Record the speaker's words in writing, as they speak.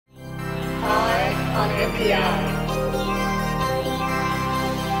MPI.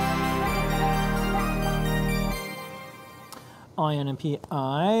 Ion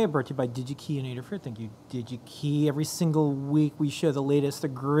MPI, brought to you by DigiKey and Adafruit. Thank you, DigiKey. Every single week we show the latest, the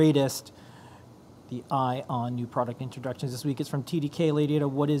greatest, the eye on new product introductions. This week it's from TDK. Lady Ada,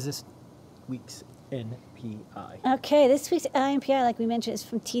 what is this week's NPI? Okay, this week's NPI, like we mentioned, is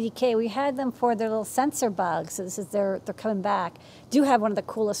from TDK. We had them for their little sensor bug, so this is they're coming back. Do have one of the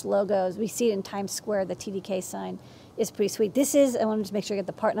coolest logos. We see it in Times Square, the TDK sign is pretty sweet. This is, I wanted to make sure I get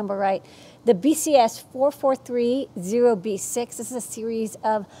the part number right, the BCS 4430B6. This is a series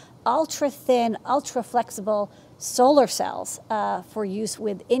of ultra-thin, ultra-flexible solar cells for use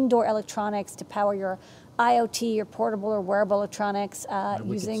with indoor electronics to power your IoT, your portable or wearable electronics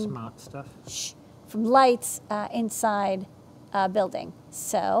using smart stuff. From lights inside a building.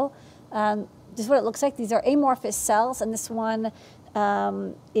 So this is what it looks like. These are amorphous cells, and this one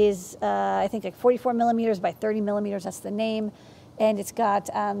is, I think, like 44 millimeters by 30 millimeters. That's the name. And it's got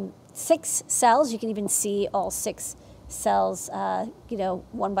 6 cells. You can even see all 6 cells, you know,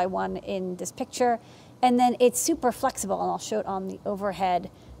 one by one in this picture. And then it's super flexible, and I'll show it on the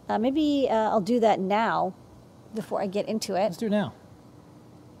overhead. Maybe I'll do that now before I get into it. Let's do it now.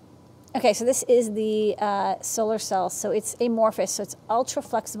 Okay, so this is the solar cell. So it's amorphous, so it's ultra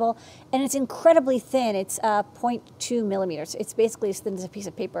flexible, and it's incredibly thin. It's 0.2 millimeters. It's basically as thin as a piece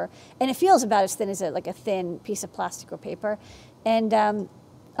of paper, and it feels about as thin as like a thin piece of plastic or paper. And on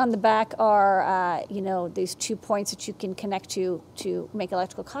the back are you know, these 2 points that you can connect to make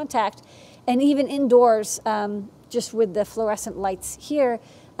electrical contact, and even indoors, just with the fluorescent lights here,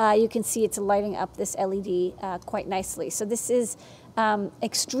 you can see it's lighting up this LED quite nicely. So this is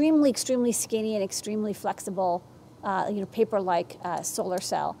extremely, extremely skinny and extremely flexible, you know, paper-like solar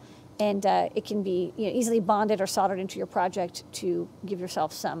cell, and it can be, you know, easily bonded or soldered into your project to give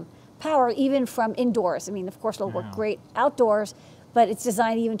yourself some power, even from indoors. I mean, of course, it'll work great outdoors, but it's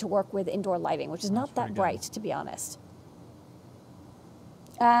designed even to work with indoor lighting, which is not that bright, to be honest.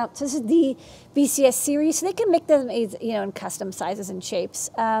 So this is the BCS series. So they can make them, you know, in custom sizes and shapes.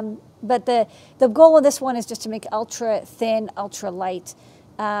 But the goal of this one is just to make ultra thin, ultra light.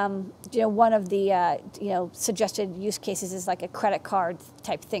 You know, one of the you know, suggested use cases is like a credit card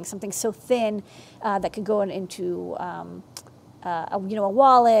type thing, something so thin that could go into you know, a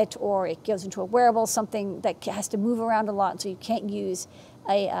wallet, or it goes into a wearable, something that has to move around a lot, so you can't use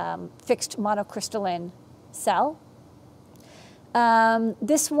a fixed monocrystalline cell.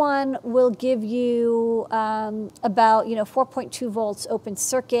 This one will give you about, you know, 4.2 volts open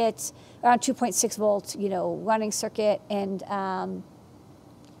circuit, around 2.6 volts, you know, running circuit, and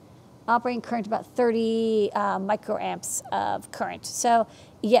operating current about 30 microamps of current. So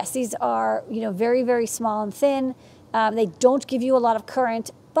yes, these are, you know, very, very small and thin. They don't give you a lot of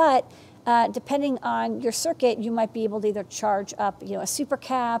current, but depending on your circuit, you might be able to either charge up, you know, a super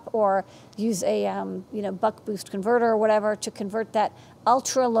cap, or use a you know, buck boost converter or whatever to convert that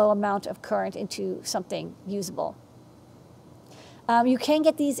ultra low amount of current into something usable. You can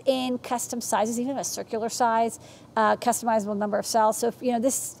get these in custom sizes, even a circular size, customizable number of cells. So if, you know,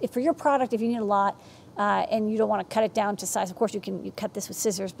 if for your product, if you need a lot and you don't want to cut it down to size, of course you cut this with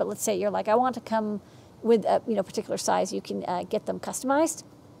scissors. But let's say you're like, I want to come with a, you know, particular size, you can get them customized.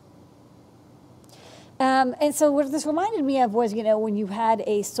 And so what this reminded me of was, you know, when you had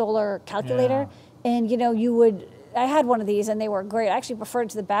a solar calculator, and, you know, I had one of these and they were great. I actually preferred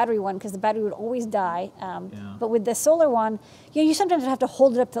to the battery one because the battery would always die. But with the solar one, you know, you sometimes have to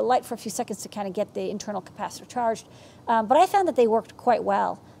hold it up to the light for a few seconds to kind of get the internal capacitor charged. But I found that they worked quite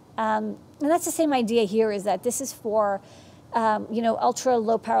well. And that's the same idea here, is that this is for, you know, ultra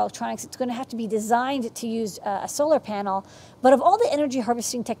low power electronics. It's going to have to be designed to use a solar panel. But of all the energy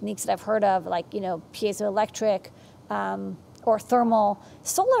harvesting techniques that I've heard of, like, you know, piezoelectric or thermal,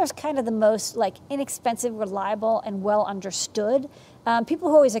 solar is kind of the most like inexpensive, reliable, and well understood. People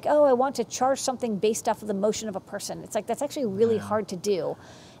who are always like, oh, I want to charge something based off of the motion of a person. It's like, that's actually really hard to do.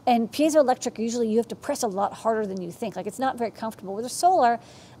 And piezoelectric, usually you have to press a lot harder than you think. Like, it's not very comfortable. With a solar,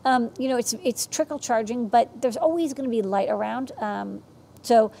 you know, it's trickle charging, but there's always going to be light around.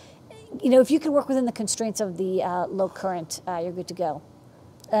 So, you know, if you can work within the constraints of the low current, you're good to go.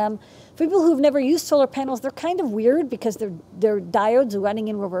 For people who've never used solar panels, they're kind of weird because they're diodes running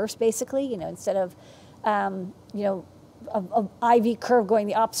in reverse, basically. You know, instead of, you know, a IV curve going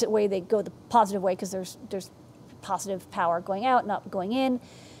the opposite way, they go the positive way because there's positive power going out, not going in.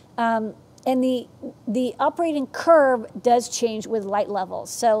 And the operating curve does change with light levels.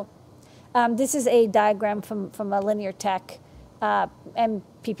 So this is a diagram from a Linear Tech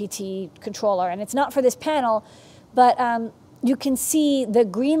MPPT controller, and it's not for this panel, but you can see the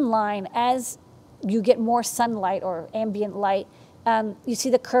green line as you get more sunlight or ambient light, you see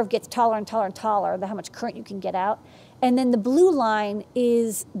the curve gets taller and taller and taller, how much current you can get out. And then the blue line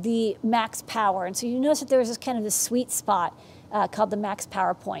is the max power. And so you notice that there's this kind of this sweet spot called the max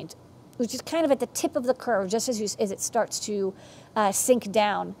power point, which is kind of at the tip of the curve, just as it starts to sink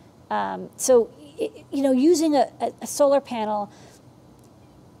down. Using a solar panel,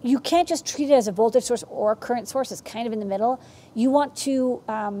 you can't just treat it as a voltage source or a current source. It's kind of in the middle. You want to,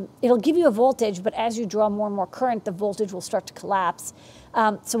 it'll give you a voltage, but as you draw more and more current, the voltage will start to collapse.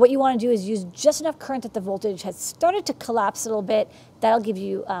 So what you want to do is use just enough current that the voltage has started to collapse a little bit. That'll give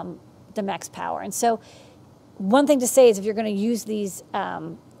you the max power. And so one thing to say is if you're going to use these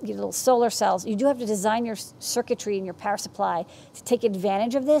little solar cells, you do have to design your circuitry and your power supply to take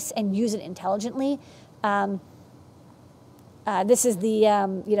advantage of this and use it intelligently. This is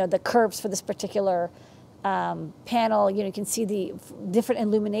the curves for this particular panel. You can see the different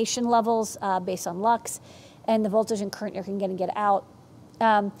illumination levels based on lux and the voltage and current you're going to get out.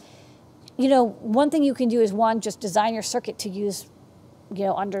 One thing you can do is just design your circuit to use,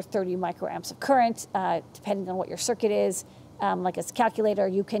 under 30 microamps of current, depending on what your circuit is. Like a calculator,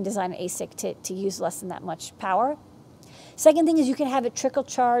 you can design an ASIC to use less than that much power. Second thing is you can have it trickle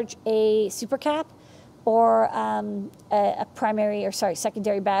charge a supercap or a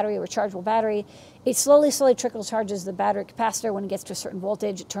secondary battery, a rechargeable battery. It slowly trickle charges the battery capacitor. When it gets to a certain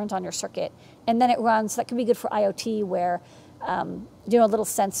voltage, it turns on your circuit. And then it runs. That can be good for IoT where, a little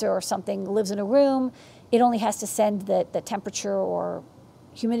sensor or something lives in a room. It only has to send the temperature or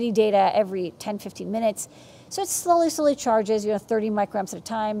humidity data every 10, 15 minutes. So it slowly charges, 30 microamps at a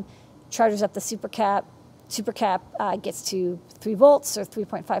time, charges up the supercap. Supercap gets to 3 volts or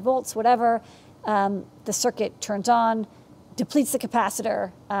 3.5 volts, whatever. The circuit turns on, depletes the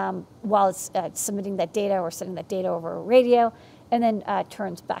capacitor while it's submitting that data or sending that data over a radio, and then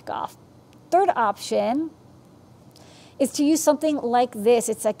turns back off. Third option is to use something like this.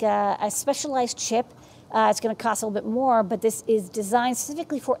 It's like a specialized chip. It's going to cost a little bit more, but this is designed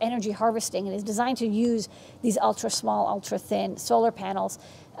specifically for energy harvesting and is designed to use these ultra small, ultra thin solar panels.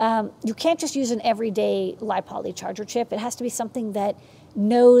 You can't just use an everyday LiPoly charger chip. It has to be something that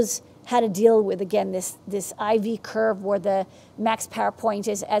knows how to deal with, again, this IV curve where the max power point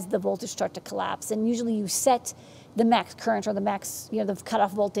is as the voltage start to collapse. And usually you set the max current or the max, the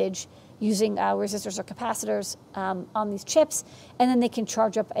cutoff voltage using resistors or capacitors on these chips, and then they can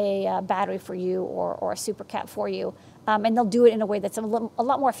charge up a battery for you or a supercap for you. And they'll do it in a way that's a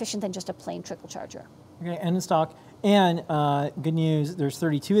lot more efficient than just a plain trickle charger. Okay, and in stock. And good news, there's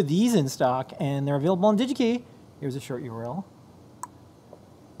 32 of these in stock, and they're available on DigiKey. Here's a short URL.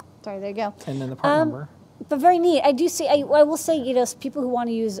 Sorry, there you go. And then the part number. But very neat. I do see. I will say, people who want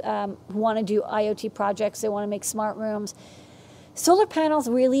to use, who want to do IoT projects, they want to make smart rooms. Solar panels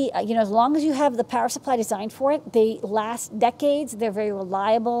really, as long as you have the power supply designed for it, they last decades. They're very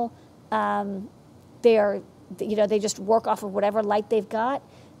reliable. They just work off of whatever light they've got.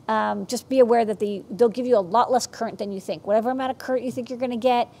 Just be aware that they'll give you a lot less current than you think. Whatever amount of current you think you're going to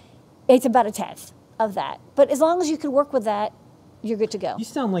get, it's about a tenth of that. But as long as you can work with that, you're good to go. You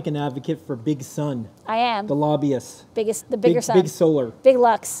sound like an advocate for Big Sun. I am. The lobbyists. The bigger sun. Big solar. Big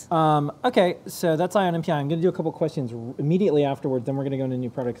lux. Okay, so that's ION NPI. I'm going to do a couple questions immediately afterwards. Then we're going to go into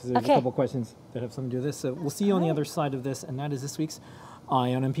new products because there's a couple questions that have something to do with this. So we'll see you on the other side of this, and that is this week's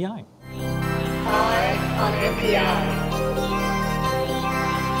ION NPI. ION NPI.